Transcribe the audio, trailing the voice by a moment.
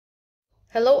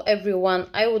Hello everyone,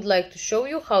 I would like to show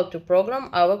you how to program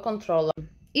our controller.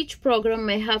 Each program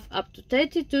may have up to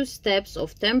 32 steps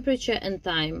of temperature and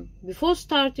time. Before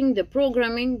starting the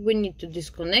programming, we need to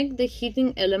disconnect the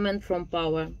heating element from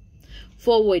power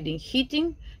for avoiding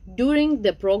heating during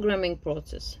the programming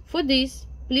process. For this,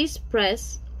 please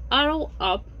press arrow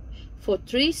up for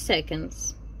 3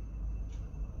 seconds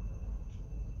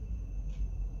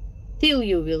till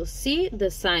you will see the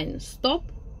sign stop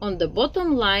on the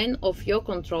bottom line of your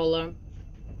controller.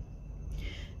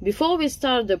 Before we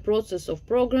start the process of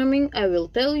programming, I will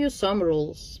tell you some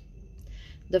rules.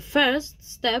 The first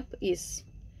step is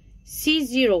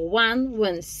C01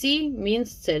 when C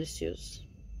means Celsius.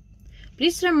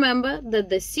 Please remember that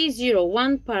the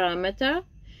C01 parameter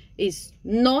is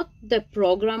not the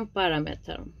program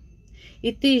parameter.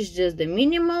 It is just the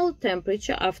minimal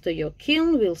temperature after your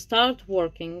kiln will start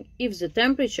working. If the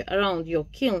temperature around your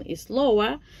kiln is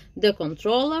lower, the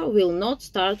controller will not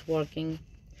start working.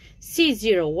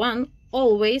 C01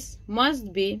 always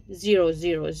must be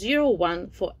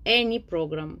 0001 for any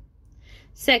program.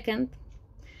 Second,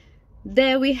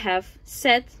 there we have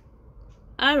set,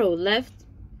 arrow left,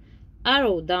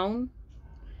 arrow down,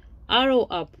 arrow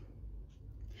up.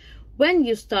 When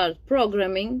you start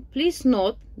programming, please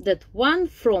note that one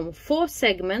from 4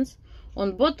 segments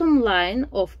on bottom line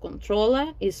of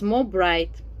controller is more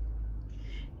bright.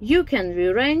 You can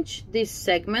rearrange this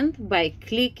segment by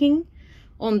clicking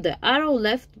on the arrow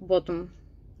left bottom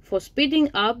for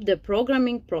speeding up the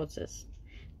programming process,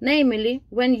 namely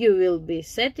when you will be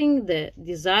setting the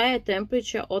desired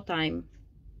temperature or time.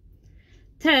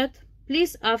 Third,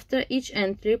 please after each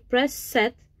entry press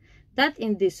set. That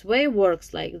in this way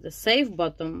works like the save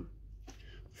button.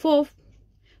 Fourth,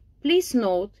 please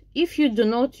note if you do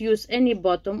not use any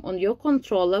button on your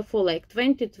controller for like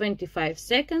 20-25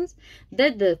 seconds,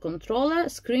 that the controller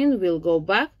screen will go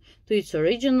back to its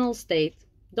original state.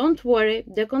 Don't worry,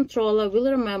 the controller will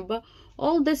remember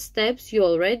all the steps you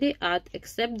already add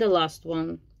except the last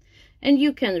one, and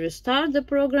you can restart the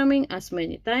programming as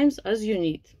many times as you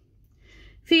need.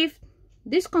 Fifth,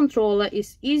 this controller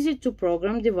is easy to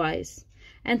program device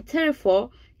and therefore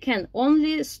can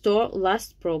only store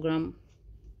last program.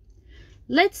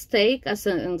 Let's take as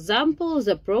an example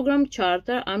the program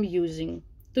charter I'm using.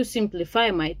 To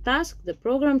simplify my task, the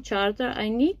program charter I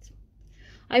need,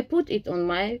 I put it on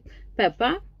my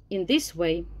paper in this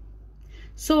way,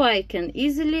 so I can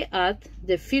easily add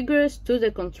the figures to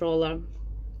the controller.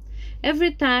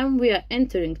 Every time we are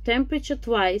entering temperature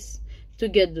twice to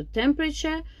get the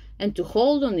temperature and to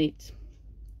hold on it.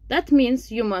 That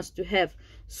means you must have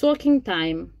soaking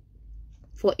time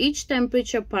for each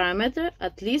temperature parameter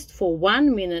at least for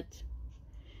 1 minute.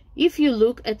 If you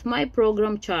look at my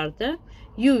program charter,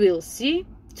 you will see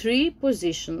 3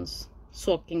 positions,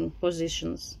 soaking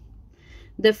positions.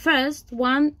 The first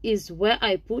one is where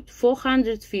I put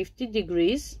 450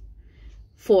 degrees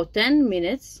for 10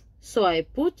 minutes, so I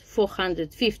put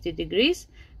 450 degrees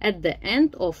at the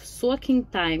end of soaking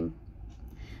time.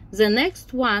 The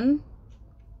next one,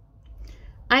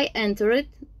 I entered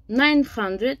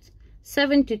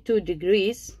 972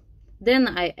 degrees, then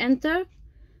I enter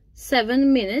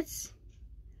 7 minutes,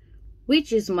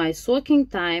 which is my soaking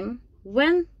time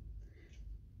when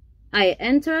I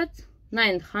entered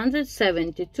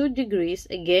 972 degrees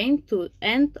again to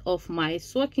end of my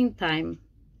soaking time.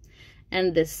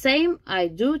 And the same I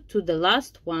do to the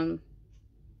last one.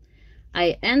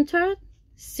 I entered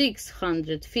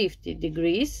 650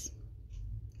 degrees,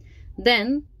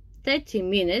 then 30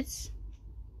 minutes,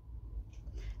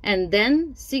 and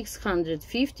then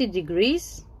 650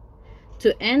 degrees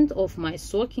to end of my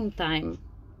soaking time.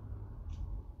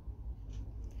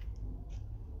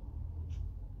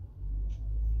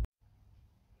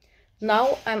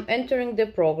 Now I'm entering the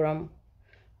program.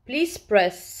 Please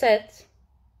press set.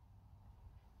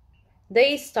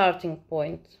 There is starting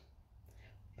point.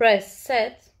 Press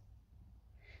set.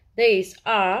 There is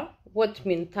R, what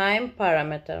mean time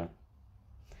parameter.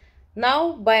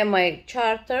 Now by my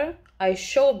charter I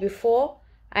showed before,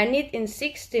 I need in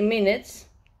 60 minutes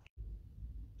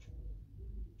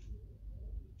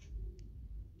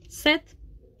set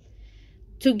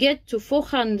to get to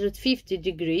 450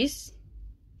 degrees,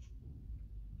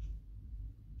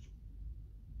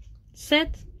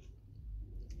 set,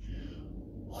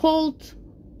 hold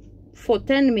for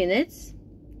 10 minutes,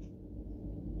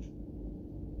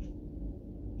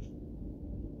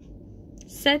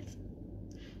 set,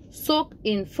 soak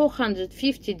in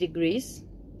 450 degrees,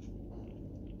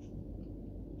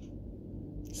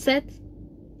 set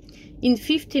in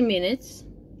 50 minutes,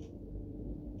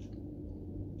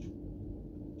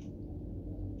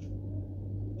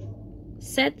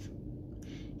 set,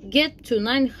 get to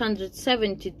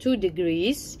 972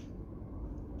 degrees.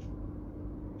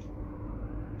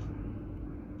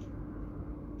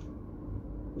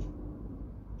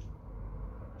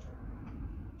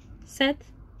 Set.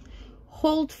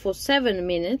 Hold for 7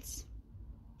 minutes.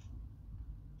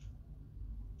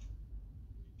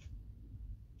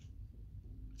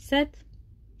 Set.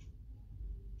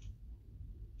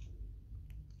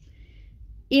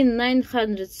 In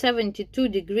 972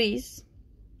 degrees.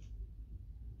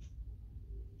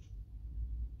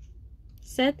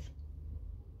 Set.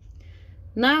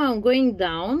 Now I'm going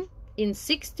down in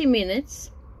 60 minutes.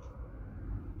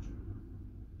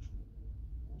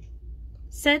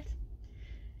 Set.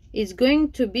 It's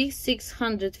going to be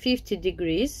 650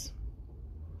 degrees.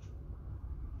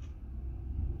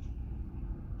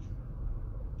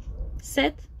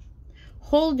 Set.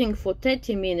 Holding for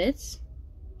 30 minutes.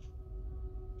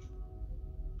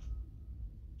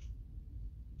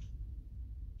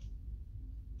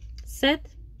 Set.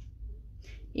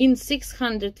 In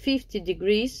 650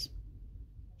 degrees.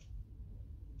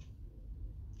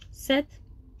 Set.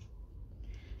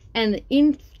 And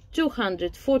in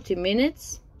 240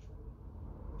 minutes.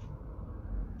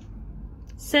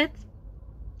 Set.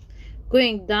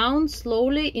 Going down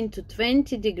slowly into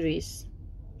 20 degrees.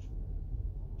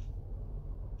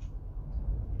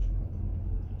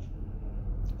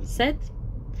 Set.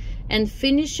 And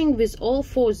finishing with all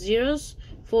 4 zeros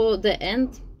for the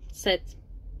end. Set.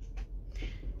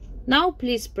 Now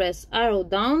please press arrow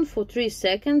down for 3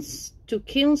 seconds to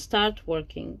kiln start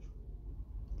working.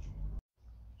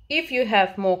 If you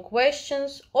have more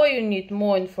questions or you need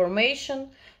more information,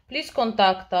 please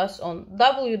contact us on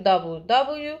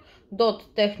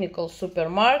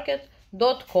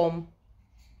www.technicalsupermarket.com.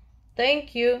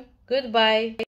 Thank you. Goodbye.